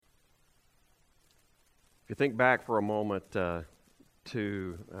you think back for a moment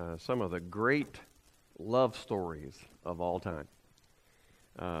to some of the great love stories of all time,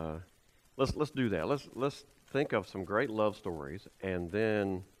 let's do that. Let's think of some great love stories, and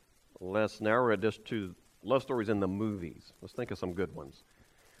then let's narrow it just to love stories in the movies. Let's think of some good ones.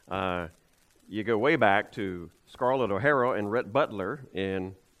 You go way back to Scarlett O'Hara and Rhett Butler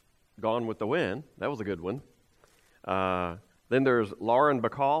in Gone with the Wind. That was a good one. Then there's Lauren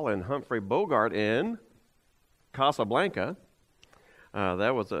Bacall and Humphrey Bogart in Casablanca.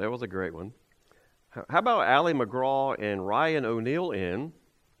 That was a great one. How about Ally McGraw and Ryan O'Neal in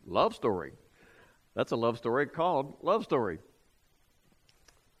Love Story? That's a love story called Love Story.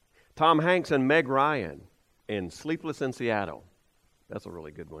 Tom Hanks and Meg Ryan in Sleepless in Seattle. That's a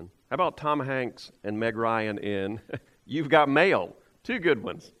really good one. How about Tom Hanks and Meg Ryan in You've Got Mail? Two good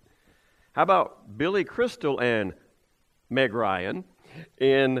ones. How about Billy Crystal and Meg Ryan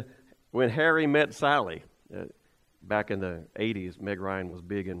in When Harry Met Sally? Back in the 80s, Meg Ryan was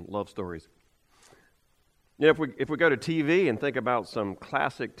big in love stories. You know, if we go to TV and think about some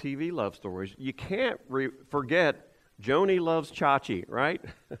classic TV love stories, you can't forget Joni Loves Chachi, right?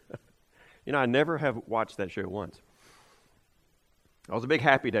 You know, I never have watched that show once. I was a big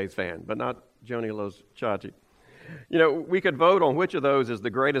Happy Days fan, but not Joni Loves Chachi. You know, we could vote on which of those is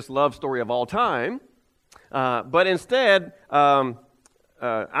the greatest love story of all time, but instead, I'm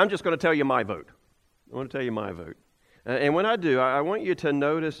just going to tell you my vote. I want to tell you my vote. And when I do, I want you to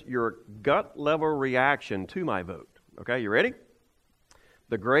notice your gut-level reaction to my vote. Okay, you ready?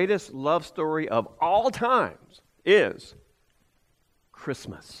 The greatest love story of all times is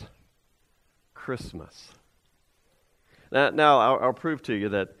Christmas. Christmas. Now I'll prove to you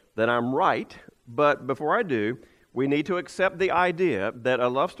that I'm right, but before I do, we need to accept the idea that a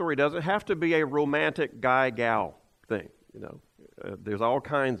love story doesn't have to be a romantic guy-gal thing. You know, there's all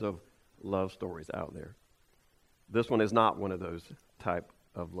kinds of love stories out there. This one is not one of those type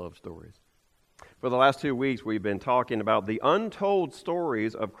of love stories. For the last 2 weeks, we've been talking about the untold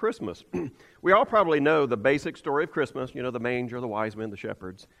stories of Christmas. We all probably know the basic story of Christmas, you know, the manger, the wise men, the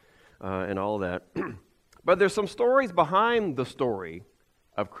shepherds, and all that. But there's some stories behind the story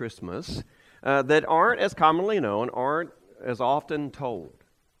of Christmas that aren't as commonly known, aren't as often told.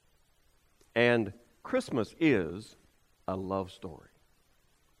 And Christmas is a love story.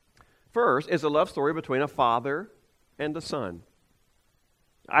 First is a love story between a father and a son.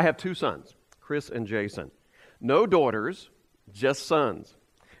 I have 2 sons, Chris and Jason. No daughters, just sons.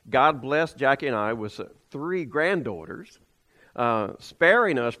 God blessed Jackie and I with 3 granddaughters,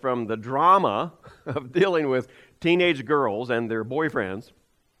 sparing us from the drama of dealing with teenage girls and their boyfriends.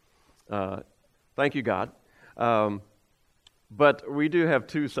 Thank you, God. But we do have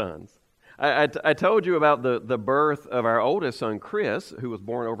 2 sons. I told you about the birth of our oldest son, Chris, who was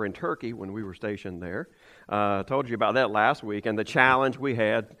born over in Turkey when we were stationed there. I told you about that last week and the challenge we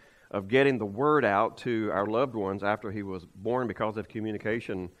had of getting the word out to our loved ones after he was born because of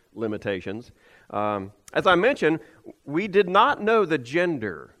communication limitations. As I mentioned, we did not know the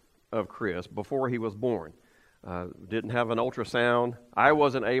gender of Chris before he was born. Didn't have an ultrasound. I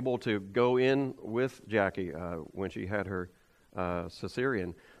wasn't able to go in with Jackie when she had her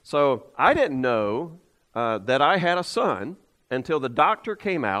cesarean. So I didn't know that I had a son until the doctor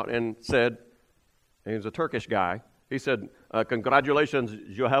came out and said, he was a Turkish guy, he said, congratulations,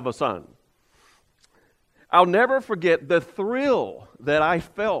 you have a son. I'll never forget the thrill that I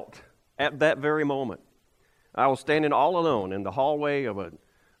felt at that very moment. I was standing all alone in the hallway of the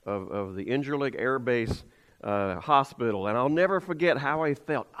Incirlik Air Base hospital, and I'll never forget how I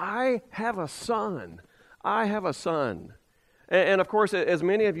felt. I have a son. I have a son. And of course, as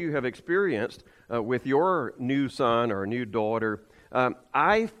many of you have experienced with your new son or new daughter,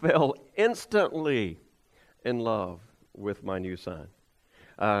 I fell instantly in love with my new son.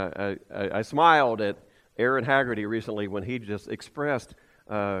 I smiled at Aaron Haggerty recently when he just expressed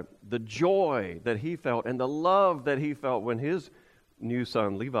the joy that he felt and the love that he felt when his new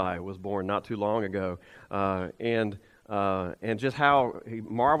son Levi was born not too long ago, and just how he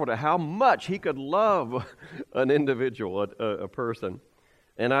marveled at how much he could love an individual, a person,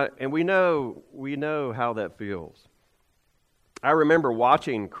 and we know how that feels. I remember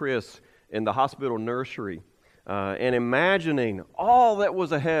watching Chris in the hospital nursery and imagining all that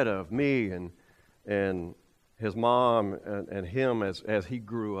was ahead of me and his mom and him as he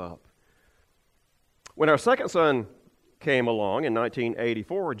grew up. When our second son came along in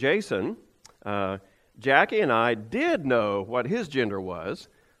 1984, Jason, Jackie and I did know what his gender was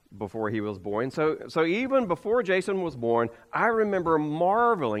before he was born. So even before Jason was born, I remember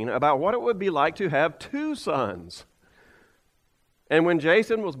marveling about what it would be like to have 2 sons. And when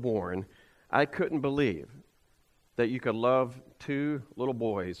Jason was born, I couldn't believe that you could love two little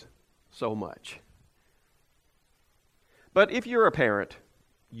boys so much. But if you're a parent,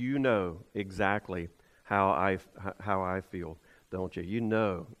 you know exactly how I feel, don't you? You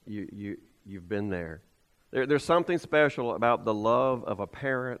know, you've been there. There's something special about the love of a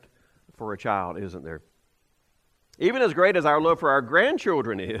parent for a child, isn't there? Even as great as our love for our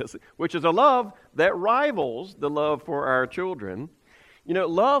grandchildren is, which is a love that rivals the love for our children, you know,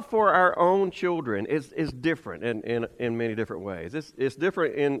 love for our own children is different in many different ways. It's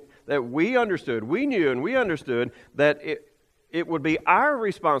different in that we knew and we understood that it would be our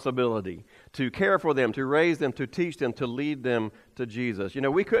responsibility to care for them, to raise them, to teach them, to lead them to Jesus. You know,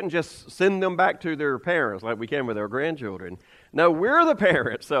 we couldn't just send them back to their parents like we can with our grandchildren. No, we're the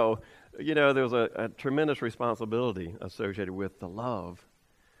parents, so you know, there's a tremendous responsibility associated with the love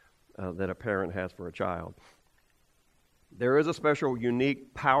that a parent has for a child. There is a special,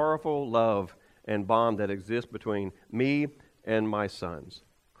 unique, powerful love and bond that exists between me and my sons,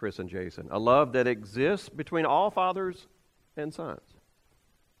 Chris and Jason. A love that exists between all fathers and sons.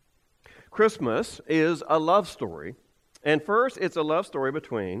 Christmas is a love story. And first, it's a love story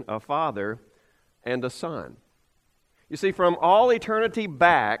between a father and a son. You see, from all eternity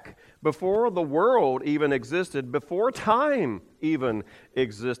back, before the world even existed, before time even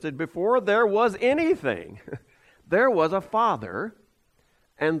existed, before there was anything, there was a father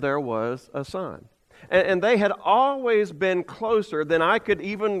and there was a son. And they had always been closer than I could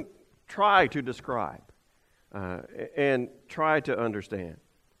even try to describe and try to understand.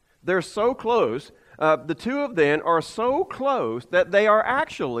 They're so close, the two of them are so close that they are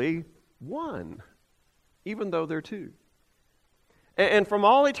actually one, even though they're two. And from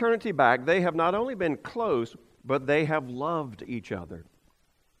all eternity back, they have not only been close, but they have loved each other.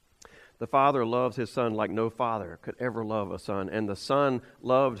 The father loves his son like no father could ever love a son, and the son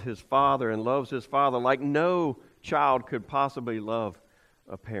loved his father and loves his father like no child could possibly love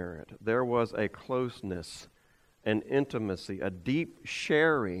a parent. There was a closeness, an intimacy, a deep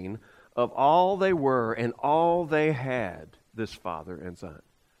sharing of all they were and all they had, this father and son.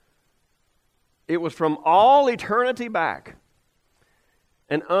 It was from all eternity back,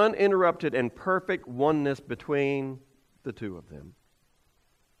 an uninterrupted and perfect oneness between the two of them.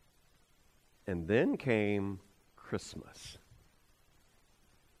 And then came Christmas.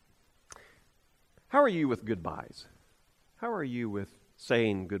 How are you with goodbyes? How are you with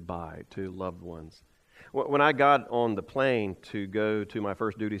saying goodbye to loved ones? When I got on the plane to go to my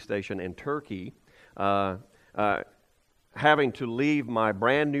first duty station in Turkey, having to leave my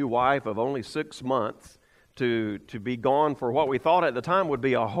brand new wife of only 6 months to be gone for what we thought at the time would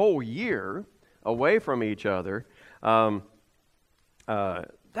be a whole year away from each other, that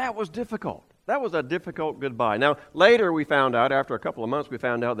was difficult. That was a difficult goodbye. Now, later we found out, after a couple of months, we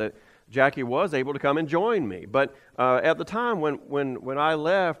found out that Jackie was able to come and join me. But at the time when I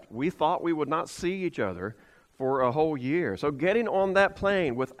left, we thought we would not see each other for a whole year. So getting on that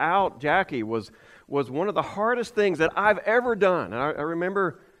plane without Jackie was one of the hardest things that I've ever done. And I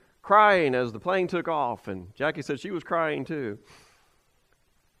remember crying as the plane took off, and Jackie said she was crying too.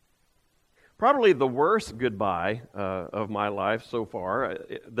 Probably the worst goodbye of my life so far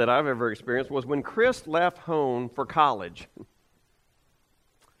that I've ever experienced was when Chris left home for college.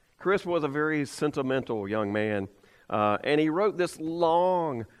 Chris was a very sentimental young man, and he wrote this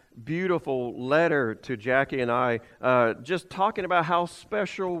long, beautiful letter to Jackie and I, just talking about how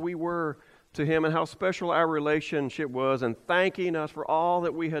special we were to him and how special our relationship was, and thanking us for all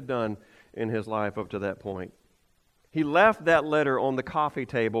that we had done in his life up to that point. He left that letter on the coffee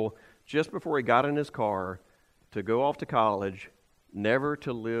table just before he got in his car to go off to college, never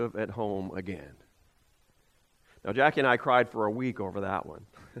to live at home again. Now, Jackie and I cried for a week over that one.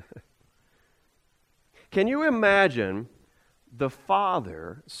 Can you imagine the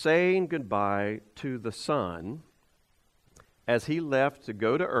father saying goodbye to the son as he left to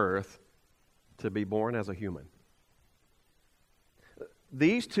go to earth to be born as a human?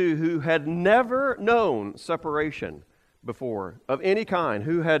 These two who had never known separation before of any kind,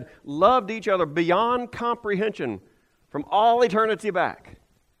 who had loved each other beyond comprehension from all eternity back.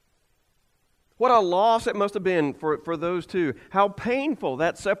 What a loss it must have been for those two. How painful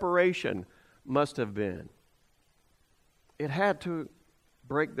that separation must have been. It had to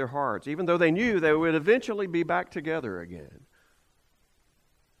break their hearts, even though they knew they would eventually be back together again.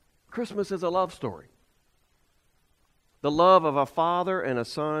 Christmas is a love story. The love of a father and a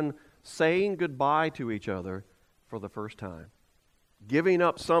son saying goodbye to each other for the first time. Giving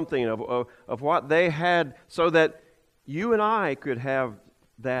up something of what they had so that you and I could have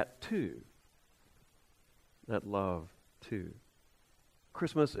that too. That love too.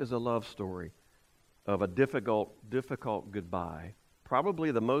 Christmas is a love story. of a difficult goodbye,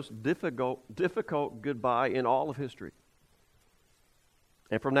 probably the most difficult goodbye in all of history.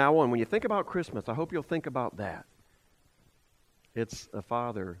 And from now on, when you think about Christmas, I hope you'll think about that. It's a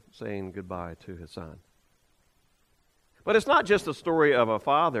father saying goodbye to his son. But it's not just a story of a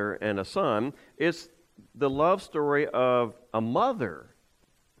father and a son. It's the love story of a mother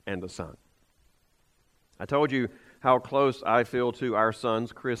and a son. I told you how close I feel to our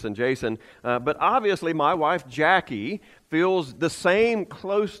sons, Chris and Jason. But obviously my wife, Jackie, feels the same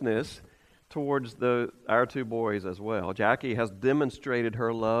closeness towards our two boys as well. Jackie has demonstrated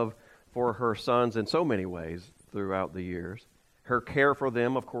her love for her sons in so many ways throughout the years. Her care for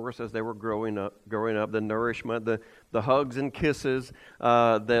them, of course, as they were growing up, the nourishment, the hugs and kisses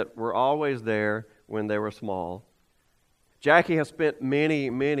that were always there when they were small. Jackie has spent many,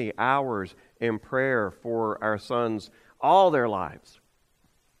 many hours in prayer for our sons all their lives.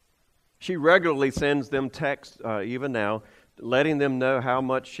 She regularly sends them texts, even now, letting them know how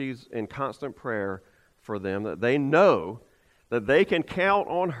much she's in constant prayer for them, that they know that they can count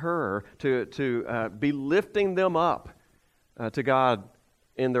on her to be lifting them up to God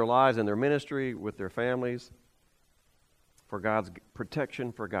in their lives, in their ministry, with their families, for God's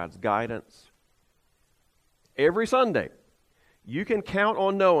protection, for God's guidance. Every Sunday, you can count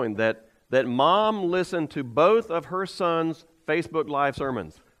on knowing that Mom listened to both of her sons' Facebook Live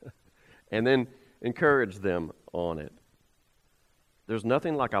sermons and then encouraged them on it. There's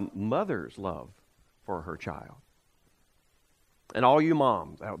nothing like a mother's love for her child. And all you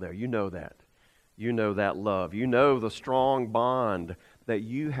moms out there, you know that. You know that love. You know the strong bond that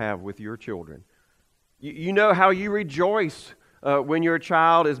you have with your children. You know how you rejoice when your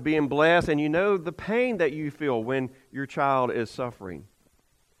child is being blessed, and you know the pain that you feel when your child is suffering.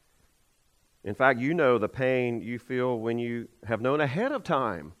 In fact, you know the pain you feel when you have known ahead of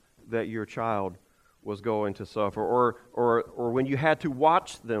time that your child was going to suffer, or when you had to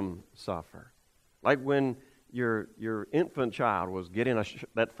watch them suffer. Like when your infant child was getting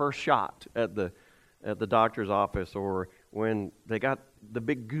that first shot at the doctor's office, or when they got the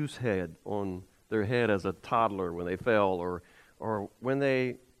big goose head on their head as a toddler when they fell, or when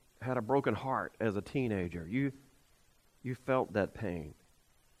they had a broken heart as a teenager. You felt that pain.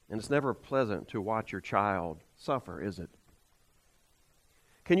 And it's never pleasant to watch your child suffer, is it?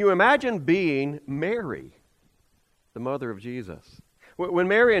 Can you imagine being Mary, the mother of Jesus? When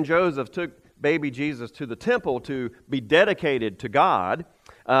Mary and Joseph took baby Jesus to the temple to be dedicated to God,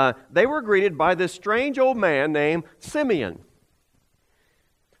 they were greeted by this strange old man named Simeon,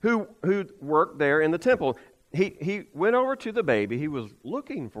 who worked there in the temple. He went over to the baby. He was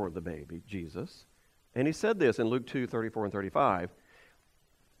looking for the baby, Jesus. And he said this in Luke 2:34 and 35.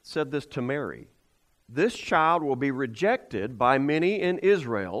 Said this to Mary. This child will be rejected by many in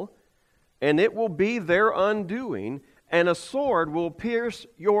Israel, and it will be their undoing, and a sword will pierce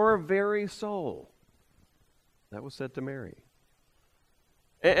your very soul. That was said to Mary.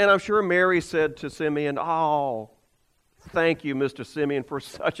 And I'm sure Mary said to Simeon, "Oh, thank you, Mr. Simeon, for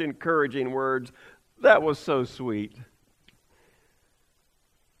such encouraging words. That was so sweet."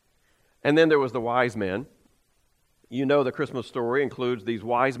 And then there was the wise men. You know the Christmas story includes these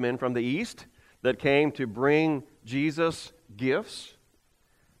wise men from the east that came to bring Jesus gifts.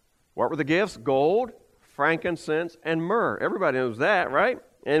 What were the gifts? Gold, frankincense, and myrrh. Everybody knows that, right?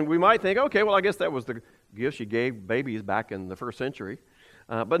 And we might think, okay, well, I guess that was the gifts you gave babies back in the first century.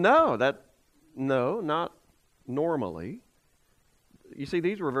 But no, not normally. You see,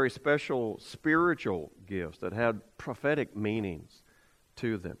 these were very special spiritual gifts that had prophetic meanings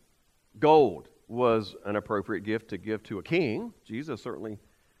to them. Gold was an appropriate gift to give to a king. Jesus certainly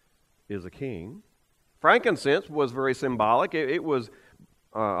is a king. Frankincense was very symbolic. It was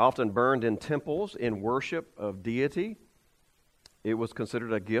often burned in temples in worship of deity. It was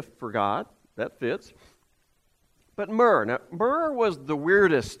considered a gift for God. That fits. But myrrh. Now, myrrh was the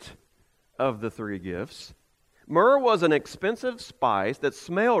weirdest of the three gifts. Myrrh was an expensive spice that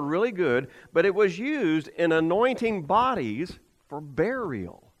smelled really good, but it was used in anointing bodies for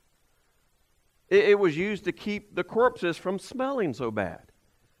burial. It was used to keep the corpses from smelling so bad.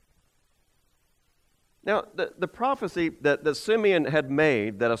 Now, the prophecy that Simeon had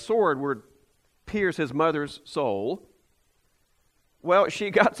made, that a sword would pierce his mother's soul, well,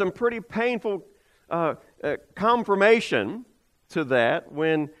 she got some pretty painful confirmation to that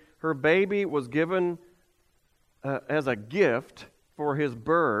when her baby was given as a gift for his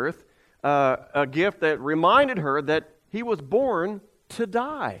birth, a gift that reminded her that he was born to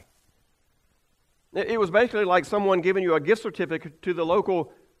die. It was basically like someone giving you a gift certificate to the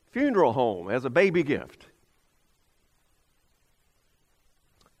local funeral home as a baby gift.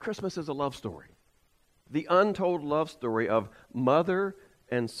 Christmas is a love story. the untold love story of mother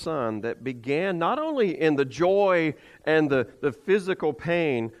and son that began not only in the joy and the physical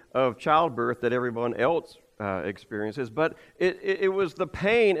pain of childbirth that everyone else experiences, but it was the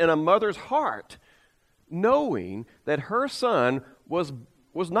pain in a mother's heart knowing that her son was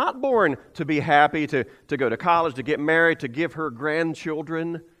not born to be happy, to go to college, to get married, to give her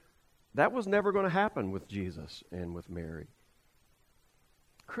grandchildren. That was never going to happen with Jesus and with Mary.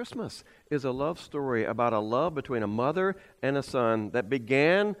 Christmas is a love story about a love between a mother and a son that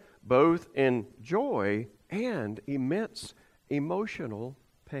began both in joy and immense emotional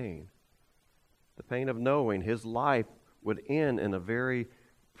pain. The pain of knowing his life would end in a very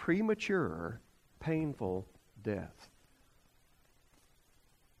premature, painful death.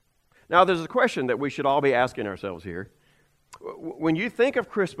 Now, there's a question that we should all be asking ourselves here. When you think of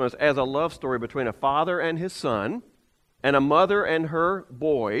Christmas as a love story between a father and his son, and a mother and her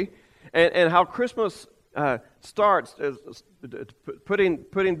boy, and how Christmas starts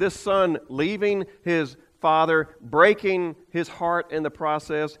putting this son leaving his father, breaking his heart in the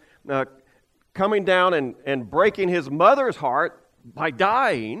process, coming down and breaking his mother's heart by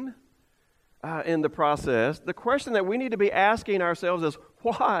dying in the process. The question that we need to be asking ourselves is,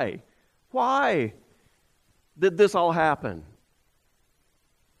 why? Why did this all happen?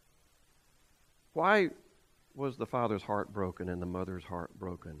 Why was the father's heart broken and the mother's heart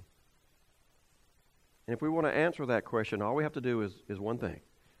broken? And if we want to answer that question, all we have to do is one thing.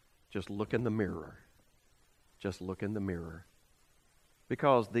 Just look in the mirror. Just look in the mirror.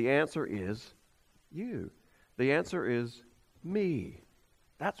 Because the answer is you. The answer is me.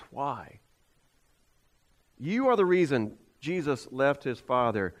 That's why. You are the reason Jesus left his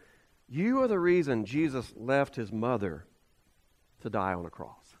father. You are the reason Jesus left his mother to die on a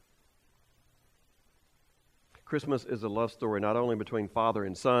cross. Christmas is a love story not only between father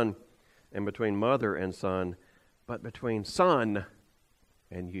and son and between mother and son, but between son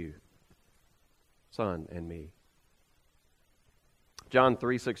and you. Son and me. John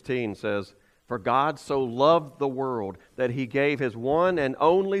 3:16 says, "For God so loved the world that he gave his one and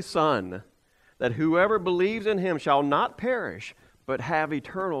only Son, that whoever believes in him shall not perish, but have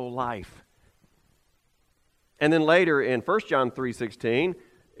eternal life." And then later in 1 John 3:16,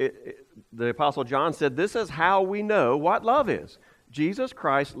 the Apostle John said, "This is how we know what love is. Jesus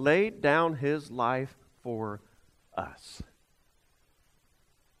Christ laid down his life for us."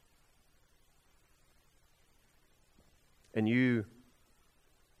 And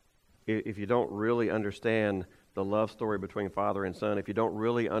if you don't really understand the love story between father and son, if you don't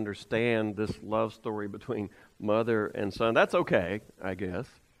really understand this love story between mother and son, that's okay, I guess.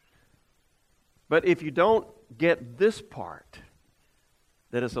 But if you don't get this part,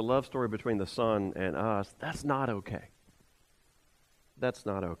 that it's a love story between the Son and us, that's not okay. That's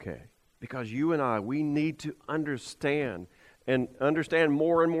not okay. Because you and I, we need to understand, and understand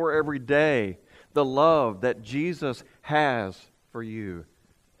more and more every day, the love that Jesus has for you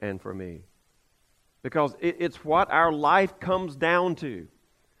and for me. Because it's what our life comes down to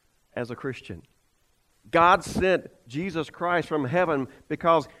as a Christian. God sent Jesus Christ from heaven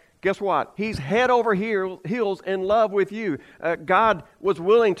because guess what? He's head over heels in love with you. Jesus was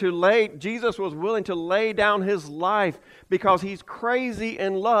willing to lay down his life because he's crazy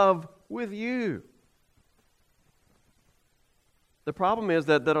in love with you. The problem is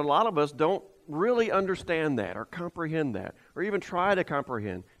that a lot of us don't really understand that or comprehend that or even try to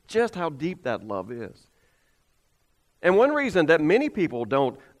comprehend just how deep that love is. And one reason that many people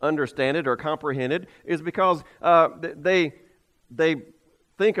don't understand it or comprehend it is because they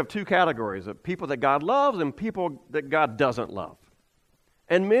think of two categories of people that God loves and people that God doesn't love.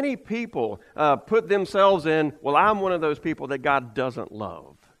 And many people put themselves in, well, I'm one of those people that God doesn't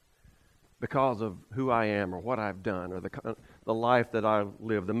love because of who I am or what I've done or the life that I've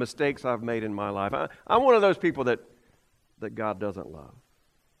lived, the mistakes I've made in my life. I'm one of those people that God doesn't love.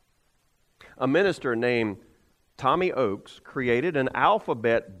 A minister named Tommy Oakes created an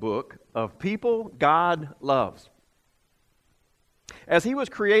alphabet book of people God loves. As he was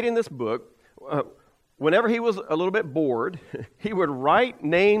creating this book, whenever he was a little bit bored, he would write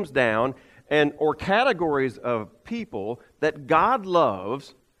names down or categories of people that God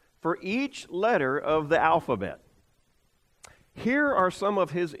loves for each letter of the alphabet. Here are some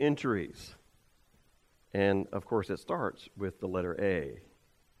of his entries. And, of course, it starts with the letter A.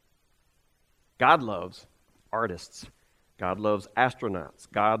 God loves artists. God loves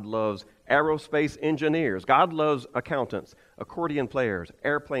astronauts. God loves aerospace engineers. God loves accountants, accordion players,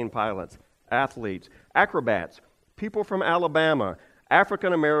 airplane pilots, athletes, acrobats, people from Alabama,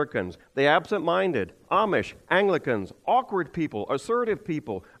 African Americans, the absent-minded, Amish, Anglicans, awkward people, assertive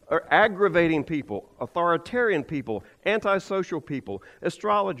people, are aggravating people, authoritarian people, antisocial people,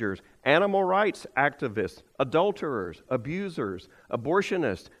 astrologers, animal rights activists, adulterers, abusers,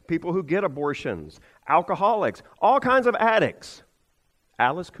 abortionists, people who get abortions, alcoholics, all kinds of addicts.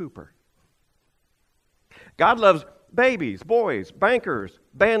 Alice Cooper. God loves babies, boys, bankers,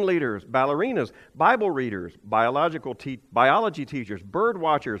 band leaders, ballerinas, Bible readers, biology teachers, bird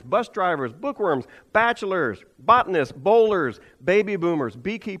watchers, bus drivers, bookworms, bachelors, botanists, bowlers, baby boomers,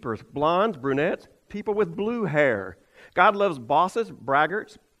 beekeepers, blondes, brunettes, people with blue hair. God loves bosses,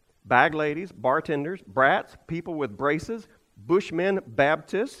 braggarts, bag ladies, bartenders, brats, people with braces, bushmen,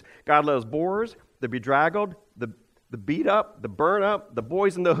 Baptists. God loves boors, the bedraggled, the beat up, the burn up, the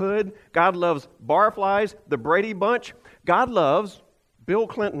boys in the hood. God loves barflies, the Brady Bunch. God loves Bill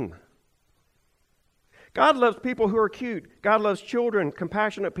Clinton. God loves people who are cute. God loves children,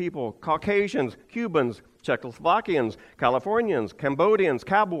 compassionate people, Caucasians, Cubans, Czechoslovakians, Californians, Cambodians,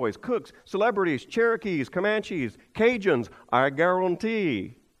 cowboys, cooks, celebrities, Cherokees, Comanches, Cajuns, I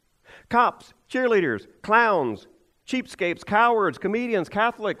guarantee. Cops, cheerleaders, clowns, cheapskates, cowards, comedians,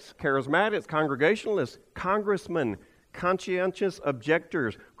 Catholics, charismatics, Congregationalists, congressmen, conscientious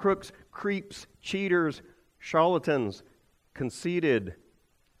objectors, crooks, creeps, cheaters, charlatans, conceited,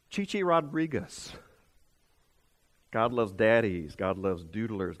 Chichi Rodriguez. God loves daddies. God loves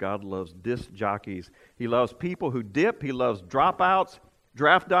doodlers. God loves disc jockeys. He loves people who dip. He loves dropouts,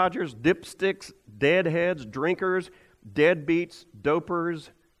 draft dodgers, dipsticks, deadheads, drinkers, deadbeats, dopers,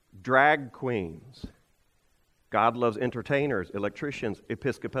 drag queens. God loves entertainers, electricians,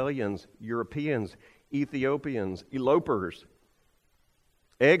 Episcopalians, Europeans, Ethiopians, elopers,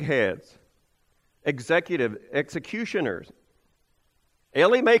 eggheads, executioners,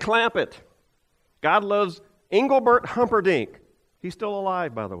 Ellie Mae Clampett. God loves Engelbert Humperdinck. He's still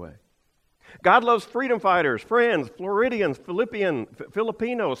alive, by the way. God loves freedom fighters, friends, Floridians,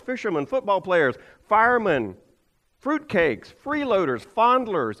 Filipinos, fishermen, football players, firemen, fruitcakes, freeloaders,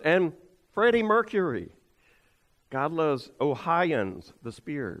 fondlers, and Freddie Mercury. God loves Ohioans, the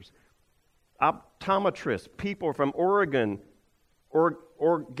Spears, optometrists, people from Oregon,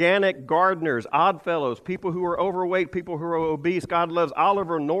 organic gardeners, oddfellows, people who are overweight, people who are obese. God loves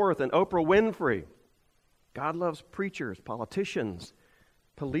Oliver North and Oprah Winfrey. God loves preachers, politicians,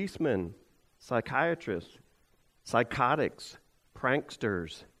 policemen, psychiatrists, psychotics,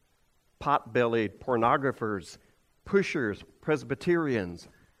 pranksters, pot-bellied pornographers, pushers, Presbyterians,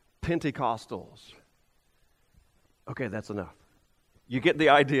 Pentecostals. Okay, that's enough. You get the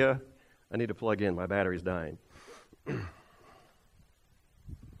idea? I need to plug in. My battery's dying.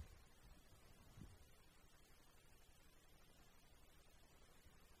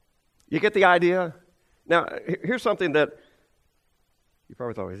 You get the idea? Now, here's something that you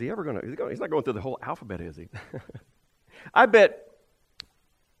probably thought, he's not going through the whole alphabet, is he? I bet,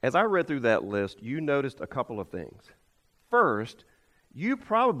 as I read through that list, you noticed a couple of things. First, you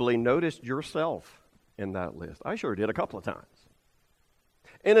probably noticed yourself in that list. I sure did a couple of times.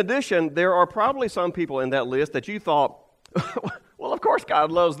 In addition, there are probably some people in that list that you thought, well, of course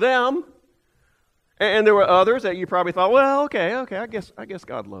God loves them. And there were others that you probably thought, well, okay, I guess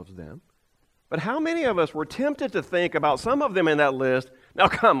God loves them. But how many of us were tempted to think about some of them in that list, now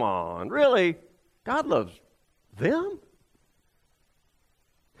come on, really? God loves them?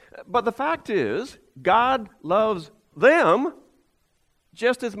 But the fact is, God loves them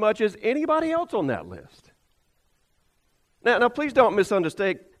just as much as anybody else on that list. Now please don't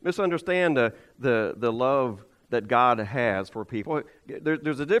misunderstand the love that God has for people.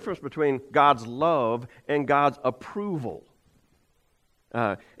 There's a difference between God's love and God's approval.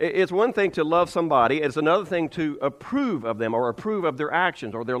 It's one thing to love somebody, it's another thing to approve of them or approve of their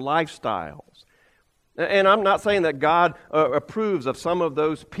actions or their lifestyles. And I'm not saying that God approves of some of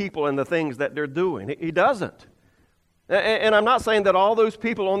those people and the things that they're doing. He doesn't. And I'm not saying that all those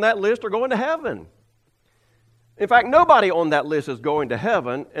people on that list are going to heaven. In fact, nobody on that list is going to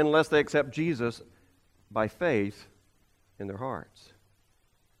heaven unless they accept Jesus by faith in their hearts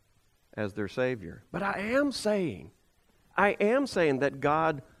as their Savior. But I am saying that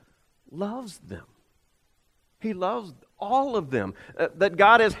God loves them. He loves all of them. That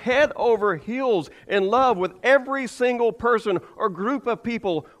God is head over heels in love with every single person or group of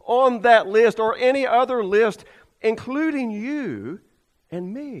people on that list or any other list, including you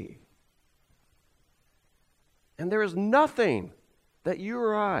and me. And there is nothing that you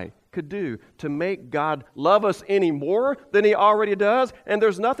or I could do to make God love us any more than He already does, and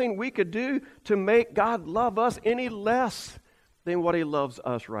there's nothing we could do to make God love us any less than what He loves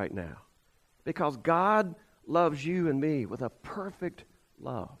us right now. Because God loves you and me with a perfect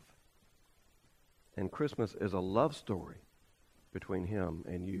love. And Christmas is a love story between him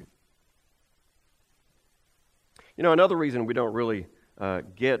and you. You know, another reason we don't really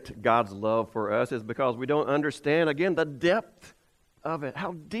get God's love for us is because we don't understand, again, the depth of it,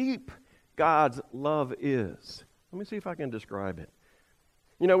 how deep God's love is. Let me see if I can describe it.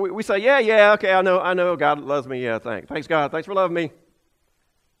 You know, we say, yeah, okay, I know God loves me, yeah, thanks God, thanks for loving me.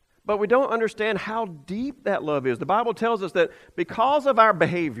 But we don't understand how deep that love is. The Bible tells us that because of our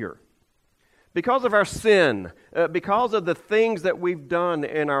behavior, because of our sin, because of the things that we've done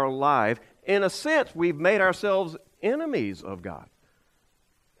in our life, in a sense, we've made ourselves enemies of God.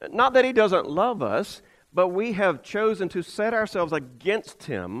 Not that He doesn't love us, but we have chosen to set ourselves against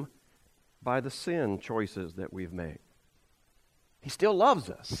Him by the sin choices that we've made. He still loves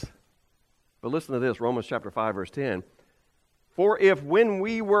us. But listen to this, Romans chapter 5, verse 10. For if when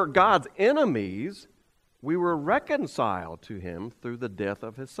we were God's enemies, we were reconciled to Him through the death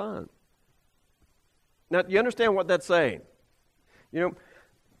of His Son. Now, you understand what that's saying? You know,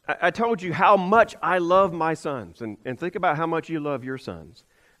 I told you how much I love my sons, and think about how much you love your sons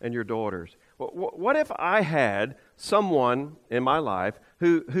and your daughters. What if I had someone in my life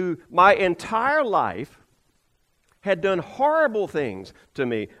who my entire life had done horrible things to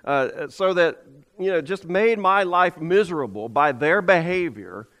me, so that, you know, just made my life miserable by their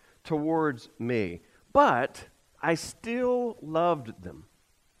behavior towards me, but I still loved them?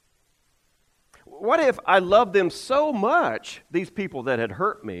 What if I loved them so much, these people that had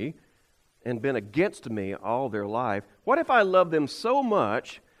hurt me and been against me all their life, what if I loved them so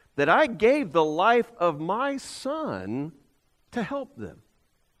much that I gave the life of my son to help them,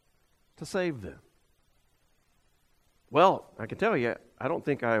 to save them? Well, I can tell you, I don't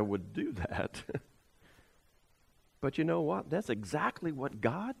think I would do that. But you know what? That's exactly what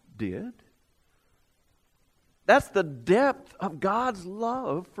God did. That's the depth of God's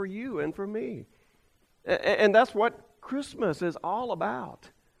love for you and for me. And that's what Christmas is all about.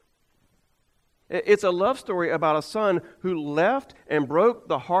 It's a love story about a son who left and broke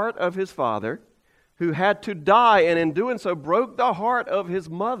the heart of his father, who had to die, and in doing so broke the heart of his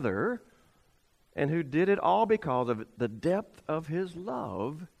mother, and who did it all because of the depth of his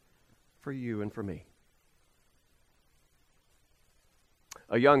love for you and for me.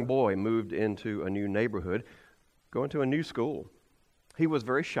 A young boy moved into a new neighborhood, going to a new school. He was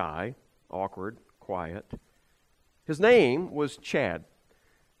very shy, awkward, quiet. His name was Chad.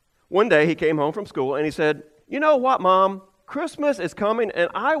 One day he came home from school and he said, "You know what, Mom? Christmas is coming and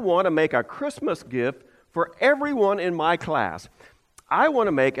I want to make a Christmas gift for everyone in my class. I want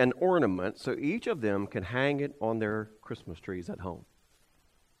to make an ornament so each of them can hang it on their Christmas trees at home."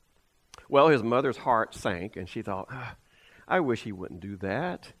 Well, his mother's heart sank and she thought, I wish he wouldn't do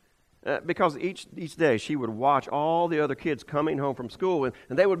that. Because each day she would watch all the other kids coming home from school, and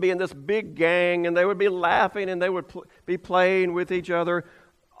they would be in this big gang, and they would be laughing, and they would be playing with each other,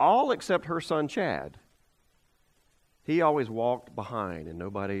 all except her son Chad. He always walked behind, and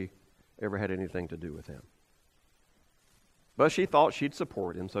nobody ever had anything to do with him. But she thought she'd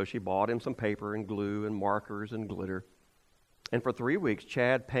support him, so she bought him some paper and glue and markers and glitter. And for 3 weeks,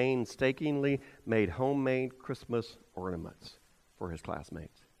 Chad painstakingly made homemade Christmas ornaments for his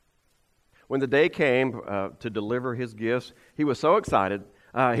classmates. When the day came to deliver his gifts, he was so excited,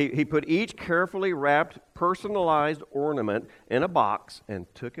 he put each carefully wrapped, personalized ornament in a box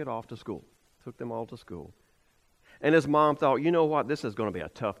and took them all to school. And his mom thought, you know what, this is going to be a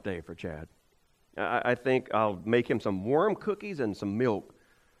tough day for Chad. I think I'll make him some warm cookies and some milk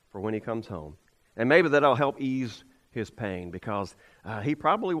for when he comes home. And maybe that'll help ease his pain, because he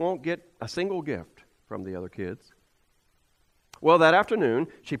probably won't get a single gift from the other kids. Well, that afternoon,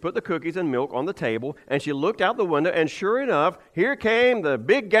 she put the cookies and milk on the table, and she looked out the window, and sure enough, here came the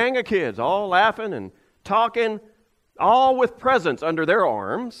big gang of kids, all laughing and talking, all with presents under their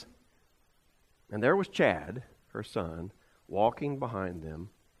arms. And there was Chad, her son, walking behind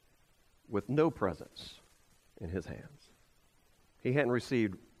them with no presents in his hands. He hadn't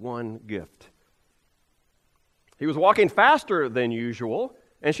received one gift. He was walking faster than usual,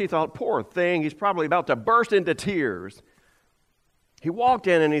 and she thought, poor thing, he's probably about to burst into tears. He walked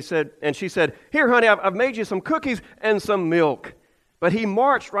in and she said, "Here, honey, I've made you some cookies and some milk." But he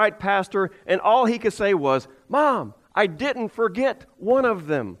marched right past her, and all he could say was, "Mom, I didn't forget one of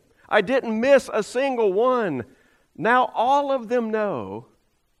them. I didn't miss a single one. Now all of them know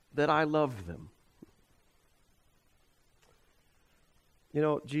that I love them." You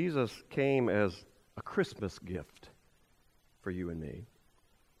know, Jesus came as a Christmas gift for you and me.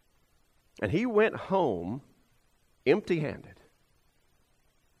 And he went home empty-handed.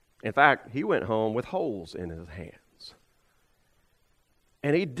 In fact, he went home with holes in his hands.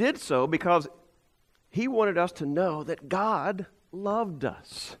 And he did so because he wanted us to know that God loved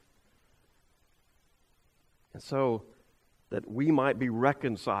us. And so that we might be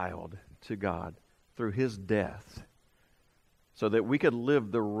reconciled to God through his death, so that we could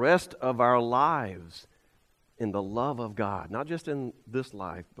live the rest of our lives in the love of God, not just in this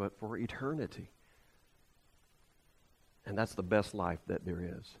life, but for eternity. And that's the best life that there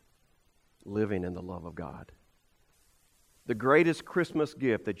is, living in the love of God. The greatest Christmas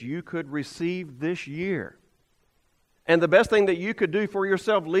gift that you could receive this year, and the best thing that you could do for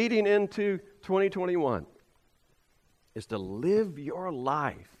yourself leading into 2021, is to live your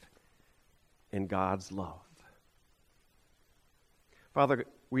life in God's love. Father,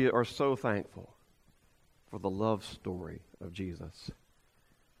 we are so thankful for the love story of Jesus.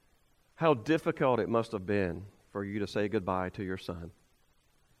 How difficult it must have been for you to say goodbye to your son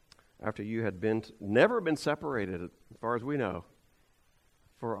after you had never been separated, as far as we know,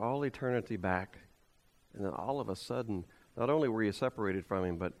 for all eternity back. And then all of a sudden, not only were you separated from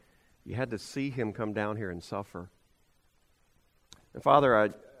him, but you had to see him come down here and suffer. And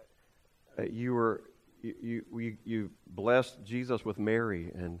Father, you blessed Jesus with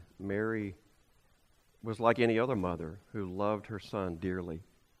Mary, and Mary was like any other mother who loved her son dearly.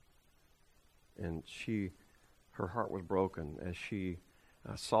 And her heart was broken as she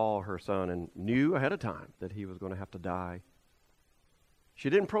saw her son and knew ahead of time that he was going to have to die. She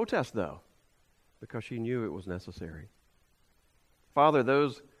didn't protest, though, because she knew it was necessary. Father,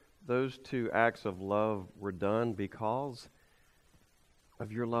 those two acts of love were done because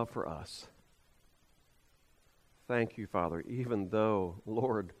of your love for us. Thank you, Father, even though,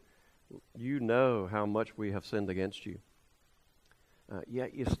 Lord, you know how much we have sinned against you.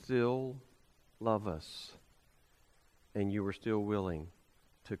 Yet you still love us, and you were still willing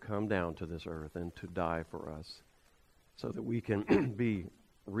to come down to this earth and to die for us so that we can be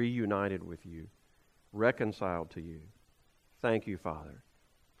reunited with you, reconciled to you. Thank you, Father,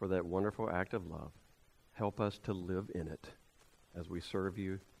 for that wonderful act of love. Help us to live in it as we serve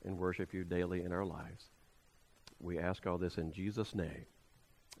you and worship you daily in our lives. We ask all this in Jesus' name.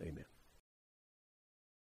 Amen.